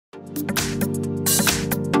Welcome,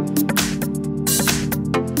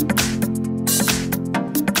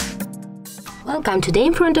 today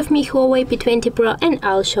in front of me HUAWEI P20 Pro, and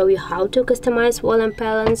I'll show you how to customize volume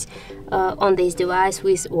balance on this device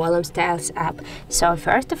with Volume Styles app. So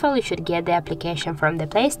first of all, you should get the application from the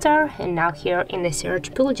Play Store, and now here in the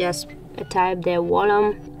search pool just type the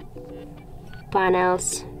volume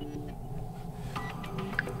panels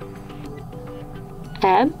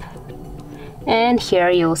app, and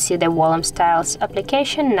here you'll see the Volume Styles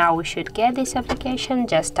application. Now we should get this application,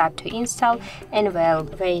 just tap to install and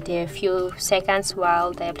wait a few seconds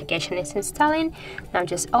while the application is installing. Now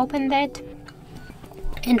just open that,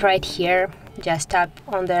 and right here just tap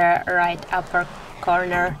on the right upper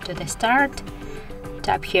corner to the start,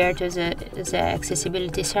 tap here to the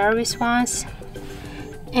accessibility service once,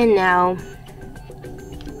 and now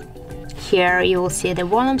here you will see the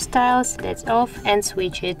volume styles, that's off, and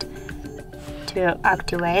switch it to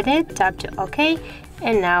activate it. Tap to OK,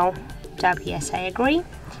 and now tap yes, I agree,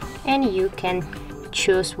 and you can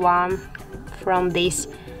choose one from these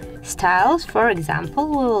styles. For example,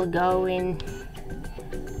 we will go in,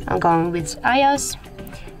 I'm going with iOS,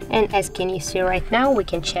 and as can you see right now, we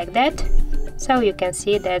can check that. So you can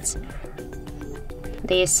see that's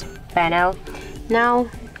this panel. Now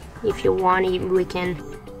if you want, we can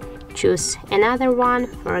choose another one,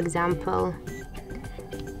 for example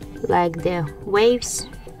like the waves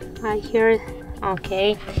right here.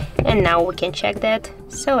 Okay, and now we can check that.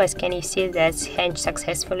 So as can you see, that's hinge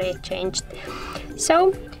successfully changed.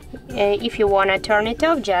 So if you want to turn it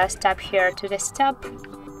off, just tap here to the stop,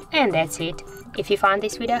 and that's it. If you found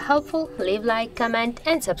this video helpful, leave like, comment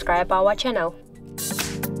and subscribe our channel.